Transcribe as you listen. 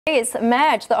It's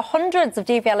emerged that hundreds of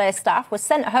DVLA staff were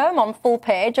sent home on full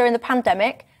pay during the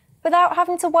pandemic without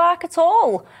having to work at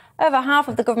all. Over half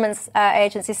of the government's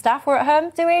agency staff were at home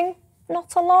doing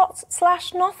not a lot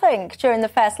 / nothing during the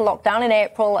first lockdown in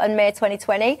April and May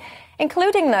 2020,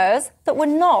 including those that were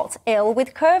not ill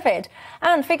with COVID.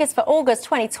 And figures for August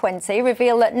 2020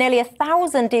 reveal that nearly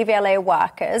 1,000 DVLA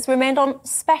workers remained on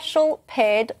special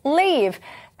paid leave.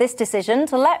 This decision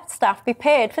to let staff be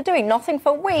paid for doing nothing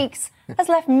for weeks has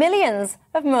left millions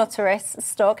of motorists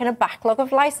stuck in a backlog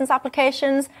of licence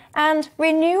applications and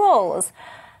renewals.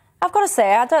 I've got to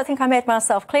say, I don't think I made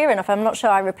myself clear enough. I'm not sure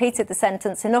I repeated the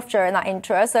sentence enough during that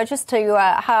intro. So just to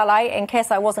highlight, in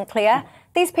case I wasn't clear,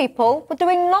 these people were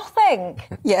doing nothing.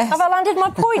 Yes. Have I landed my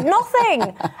point?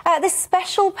 Nothing. This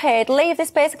special paid leave,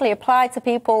 this basically applied to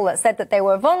people that said that they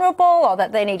were vulnerable or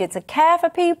that they needed to care for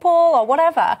people or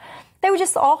whatever. They were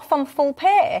just off on full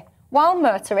pay. While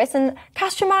motorists, and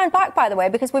cast your mind back, by the way,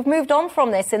 because we've moved on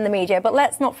from this in the media, but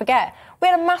let's not forget, we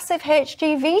had a massive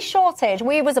HGV shortage.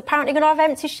 We was apparently going to have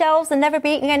empty shelves and never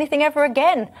be eating anything ever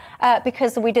again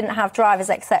because we didn't have drivers,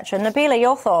 etc. Nabila,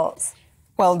 your thoughts?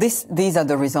 Well, these are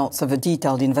the results of a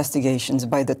detailed investigations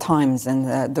by the Times,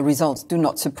 and the results do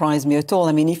not surprise me at all.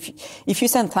 I mean, if you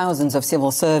send thousands of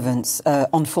civil servants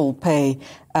on full pay,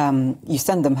 you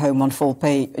send them home on full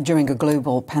pay during a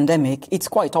global pandemic, it's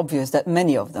quite obvious that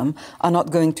many of them are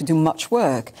not going to do much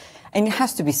work. And it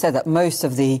has to be said that most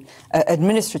of the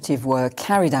administrative work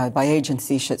carried out by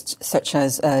agencies such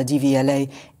as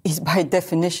DVLA is by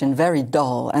definition very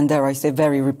dull and, dare I say,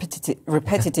 very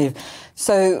repetitive.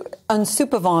 So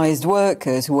unsupervised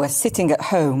workers who are sitting at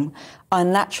home are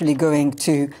naturally going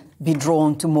to be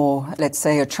drawn to more, let's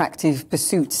say, attractive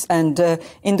pursuits. And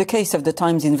in the case of the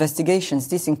Times investigations,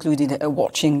 this included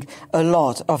watching a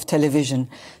lot of television.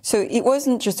 So it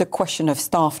wasn't just a question of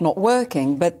staff not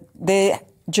working, but there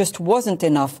just wasn't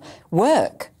enough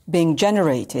work being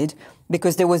generated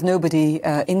because there was nobody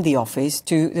in the office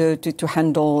to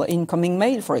handle incoming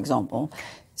mail, for example.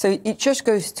 So it just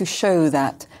goes to show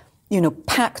that, you know,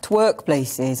 packed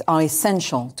workplaces are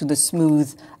essential to the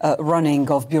smooth running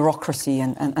of bureaucracy,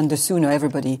 and the sooner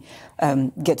everybody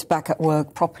gets back at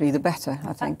work properly, the better,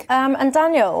 I think. And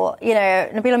Daniel, you know,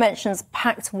 Nabila mentions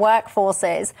packed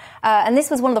workforces, and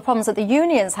this was one of the problems that the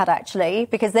unions had, actually,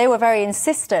 because they were very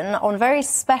insistent on very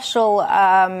special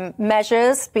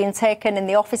measures being taken in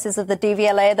the offices of the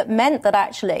DVLA that meant that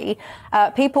actually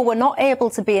people were not able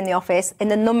to be in the office in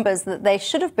the numbers that they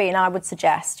should have been, I would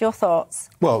suggest. Your thoughts?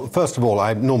 Well, first of all,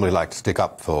 I normally like to stick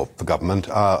up for government.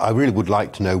 I really would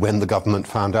like to know when the government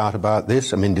found out about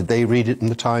this. I mean, did they read it in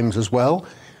the Times as well?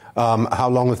 How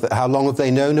long have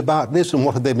they known about this, and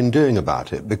what have they been doing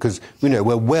about it? Because, you know,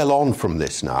 we're well on from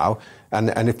this now,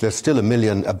 and if there's still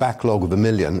a backlog of 1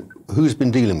 million, who's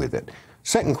been dealing with it?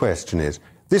 Second question is,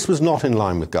 this was not in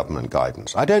line with government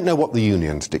guidance. I don't know what the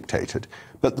unions dictated,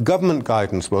 but the government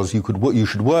guidance was you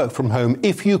should work from home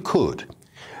if you could.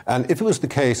 And if it was the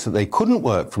case that they couldn't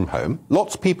work from home,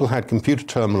 lots of people had computer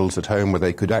terminals at home where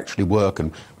they could actually work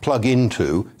and plug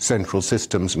into central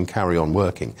systems and carry on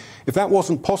working. If that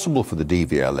wasn't possible for the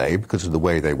DVLA because of the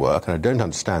way they work, and I don't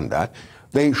understand that,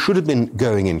 they should have been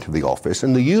going into the office,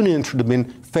 and the union should have been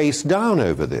face down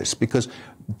over this, because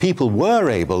people were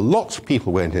able, lots of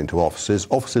people went into offices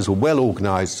were well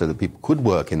organised so that people could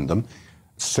work in them,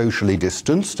 socially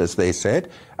distanced, as they said,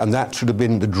 and that should have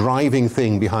been the driving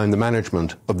thing behind the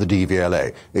management of the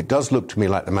DVLA. It does look to me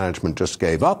like the management just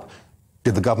gave up.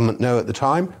 Did the government know at the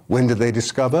time? When did they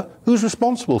discover? Who's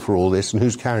responsible for all this, and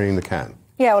who's carrying the can?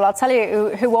 Yeah, well, I'll tell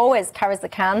you who always carries the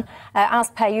can, as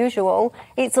per usual.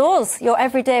 It's us, your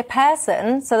everyday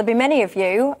person. So there'll be many of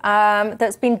you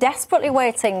that's been desperately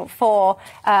waiting for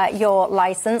your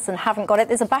licence and haven't got it.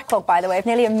 There's a backlog, by the way, of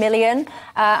nearly 1 million.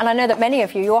 And I know that many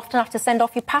of you often have to send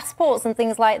off your passports and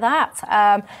things like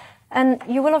that. And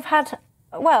you will have had,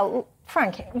 well,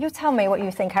 Frank, you tell me what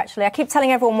you think, actually. I keep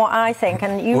telling everyone what I think,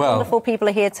 and you wonderful people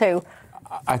are here too.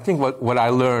 I think what I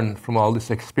learned from all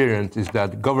this experience is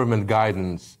that government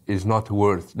guidance is not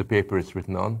worth the paper it's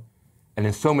written on. And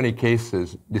in so many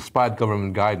cases, despite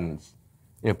government guidance,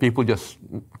 you know, people just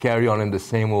carry on in the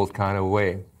same old kind of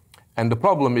way. And the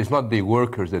problem is not the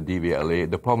workers at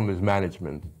DVLA, the problem is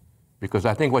management. Because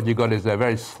I think what you got is a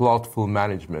very slothful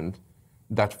management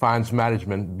that finds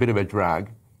management a bit of a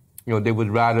drag. You know, they would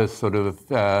rather sort of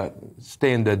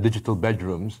stay in their digital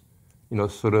bedrooms, you know,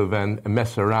 sort of and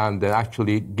mess around than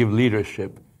actually give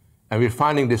leadership. And we're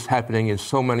finding this happening in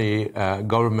so many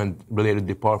government-related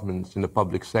departments in the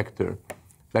public sector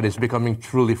that it's becoming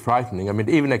truly frightening. I mean,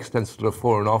 it even extends to the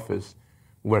Foreign Office,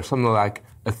 where something like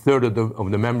a third of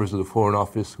the members of the Foreign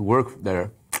Office who work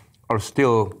there are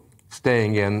still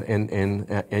staying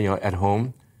at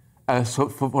home. So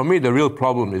for me, the real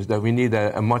problem is that we need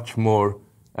a much more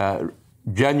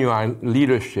genuine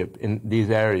leadership in these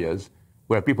areas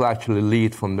where people actually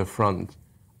lead from the front.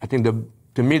 I think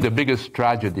to me, the biggest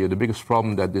tragedy or the biggest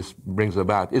problem that this brings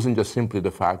about isn't just simply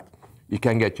the fact you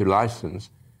can't get your license,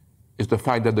 it's the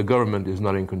fact that the government is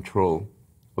not in control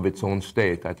of its own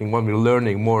state. I think what we're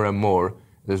learning more and more,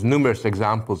 there's numerous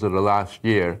examples of the last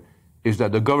year, is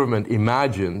that the government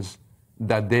imagines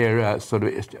that they're sort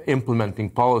of implementing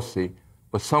policy,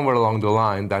 but somewhere along the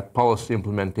line, that policy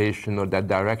implementation or that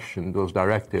direction, those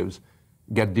directives,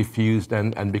 get diffused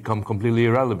and become completely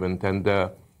irrelevant. And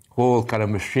the whole kind of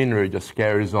machinery just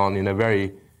carries on in a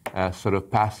very sort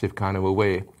of passive kind of a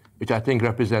way, which I think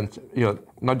represents,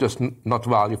 not just not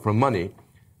value for money.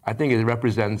 I think it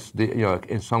represents,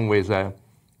 in some ways,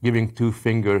 giving two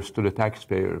fingers to the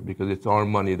taxpayer, because it's our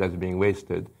money that's being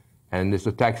wasted. And it's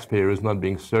the taxpayer who's not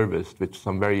being serviced with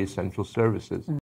some very essential services.